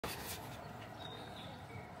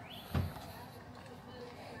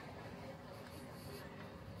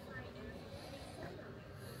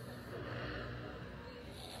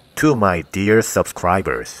To my dear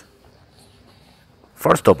subscribers.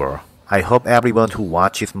 First of all, I hope everyone who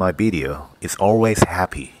watches my video is always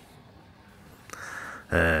happy.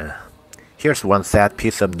 Here's one sad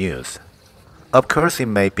piece of news. Of course it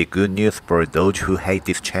may be good news for those who hate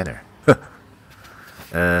this channel.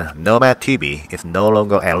 Nomad TV is no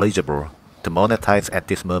longer eligible to monetize at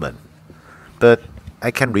this moment. But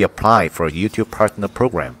I can reapply for YouTube Partner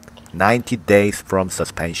Program 90 days from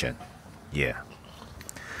suspension. Yeah.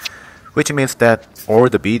 Which means that all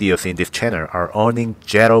the videos in this channel are earning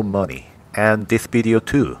zero money, and this video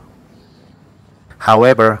too.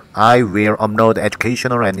 However, I will upload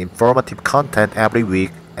educational and informative content every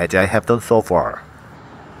week as I have done so far.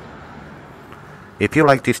 If you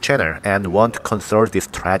like this channel and want to consult this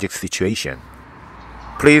tragic situation,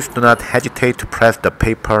 please do not hesitate to press the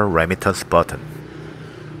PayPal remittance button.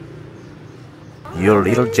 Your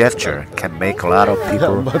little gesture can make a lot of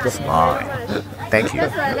people smile. Thank you.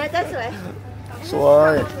 สว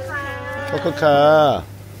ยขอบคุณค่ะ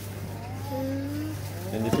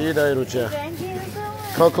ยินดีที่ได้รู้จัก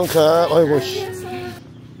ขอบคุณค่ะโอ้ย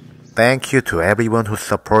Thank you to everyone who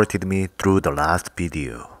supported me through the last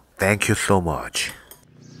video. Thank you so much.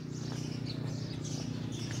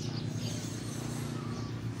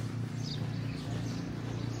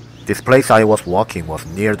 This place I was walking was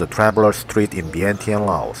near the Traveler Street in Vientiane,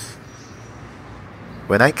 Laos.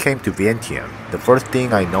 When I came to Vientiane, the first thing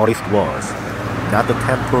I noticed was not the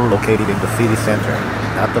temple located in the city center,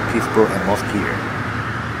 not the peaceful atmosphere,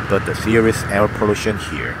 but the serious air pollution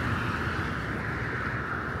here.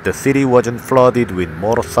 The city wasn't flooded with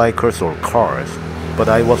motorcycles or cars, but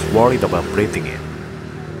I was worried about breathing in.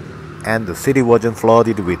 And the city wasn't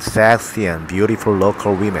flooded with sexy and beautiful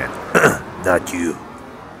local women. Not you.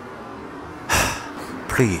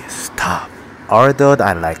 Please stop. Although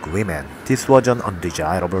I like women, this was an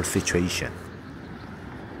undesirable situation.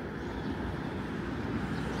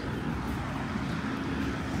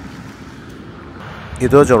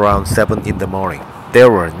 It was around 7 in the morning. There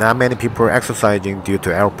were not many people exercising due to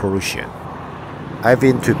air pollution. I've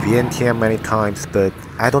been to Vientiane many times, but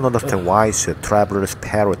I don't understand why it's a traveler's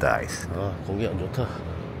paradise. 공기 안 좋다.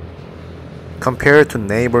 Compared to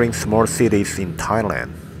neighboring small cities in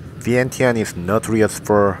Thailand, Vientiane is notorious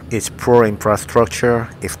for its poor infrastructure,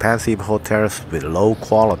 expensive hotels with low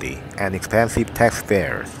quality, and expensive tax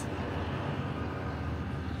fares.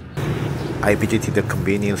 I visited a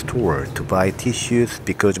convenience store to buy tissues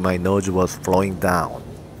because my nose was flowing down.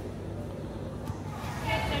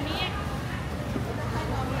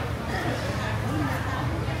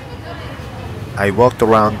 I walked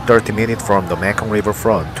around 30 minutes from the Mekong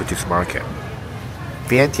riverfront to this market.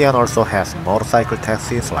 Vientiane also has motorcycle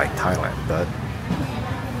taxis like Thailand, but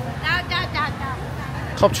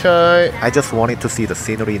I just wanted to see the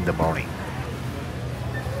scenery in the morning.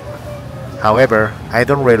 However, I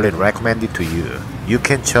don't really recommend it to you. You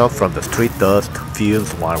can choke from the street dust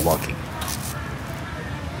fumes while walking.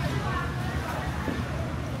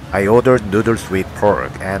 I ordered noodles with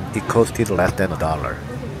pork and it costed less than $1.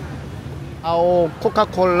 เอาโคคา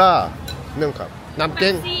โคล่าหนึ่งครับน้ำเก่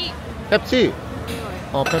งเป๊ปซี่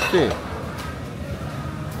อ๋อเป๊ปซี่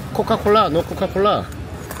โคคาโคล่าโนโคคาโคล่า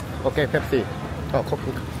โอเคเป๊ปซี่อ๋อครบ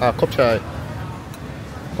ครบช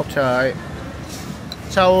าย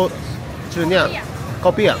เช่าชื่อเนี่ยข้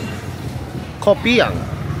าวเปียง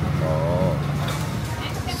อ๋อ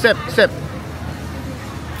เซฟ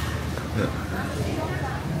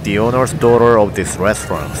The owner's daughter of this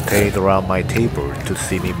restaurant stayed around my table to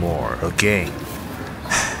see me more again.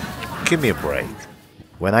 Give me a break.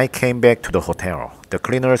 When I came back to the hotel, the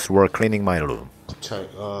cleaners were cleaning my room.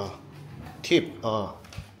 tip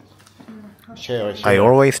share I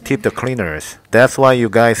always tip the cleaners. That's why you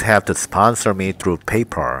guys have to sponsor me through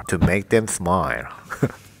PayPal to make them smile.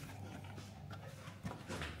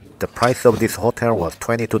 The price of this hotel was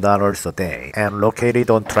 $22 a day and located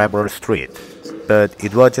on Traveler Street. But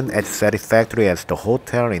it wasn't as satisfactory as the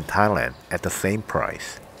hotel in Thailand at the same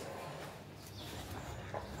price.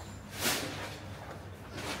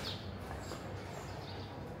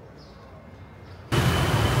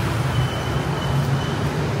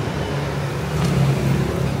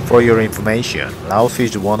 For your information, Laos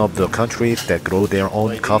is one of the countries that grow their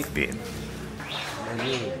own coffee bean.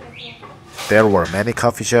 There were many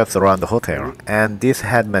coffee shops around the hotel, and this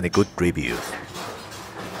had many good reviews.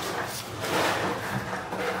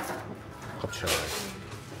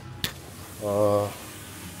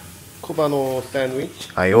 Cubano sandwich.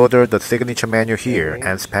 I ordered the signature menu here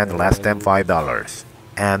and spent less than $5.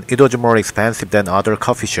 And it was more expensive than other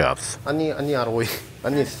coffee shops. 아니 어로이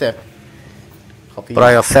아니 셉. But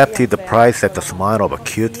I accepted the price at the smile of a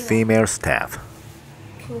cute female staff.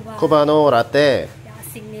 쿠바노 라떼.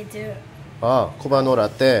 signature. 쿠바노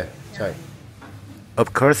라떼. 자.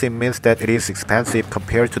 Of course, it means that it is expensive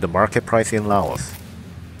compared to the market price in Laos.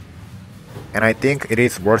 And I think it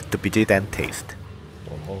is worth to visit and taste.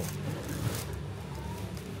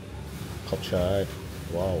 컵차이.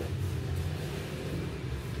 와우.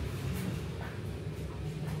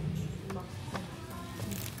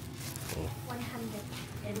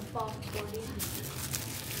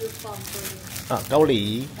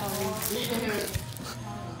 가오리.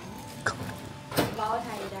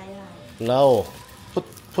 라오.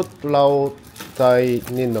 풋 라오 다이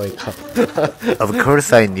니노이 컵. Of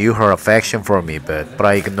course, I knew her affection for me, but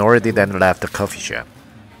I ignored it and left the coffee shop.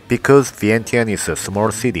 Because Vientiane is a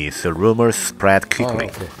small city, so rumors spread quickly.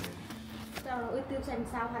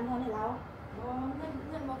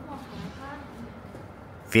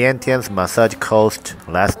 Vientiane's massage costs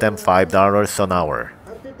less than $5 an hour.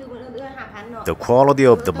 The quality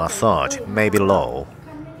of the massage may be low,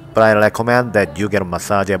 but I recommend that you get a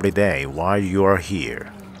massage every day while you are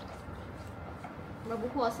here.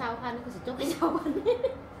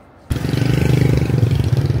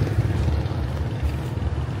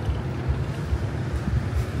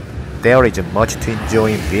 There isn't much to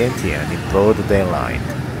enjoy in Vientiane in broad daylight.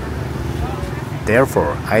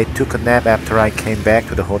 Therefore, I took a nap after I came back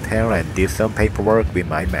to the hotel and did some paperwork with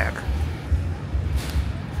my Mac.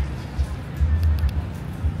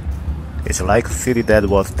 It's like a city that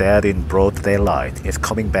was dead in broad daylight is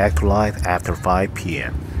coming back to life after 5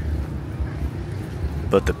 p.m.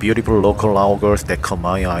 But the beautiful local Lao girls that caught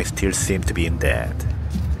my eye still seem to be in dead.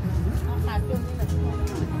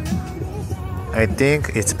 I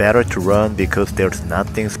think it's better to run because there's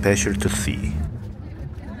nothing special to see.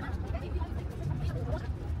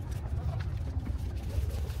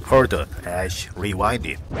 Hold on, Ash, rewind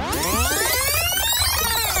it.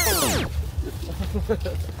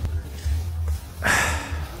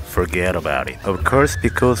 Forget about it. Of course,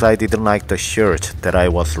 because I didn't like the shirt that I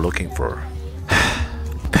was looking for.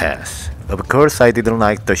 Pass. Of course, I didn't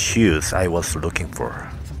like the shoes I was looking for.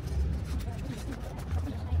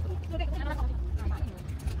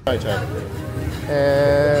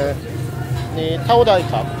 니 타오다이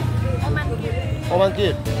컵.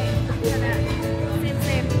 오만길.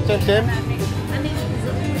 쌤.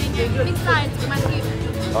 Big size,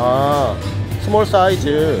 스몰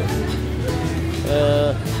사이즈.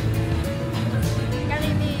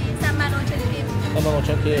 Galibi, 35,000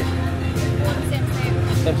 35,000개.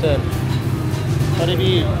 쌤.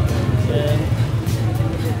 가리비.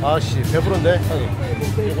 아씨 배부른데.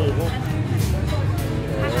 이거.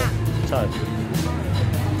 자.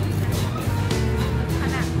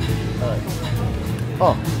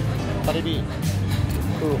 가리비.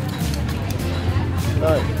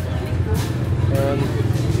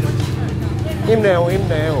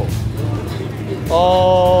 힘내요.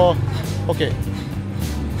 오케이.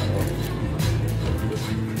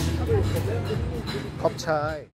 컵차이.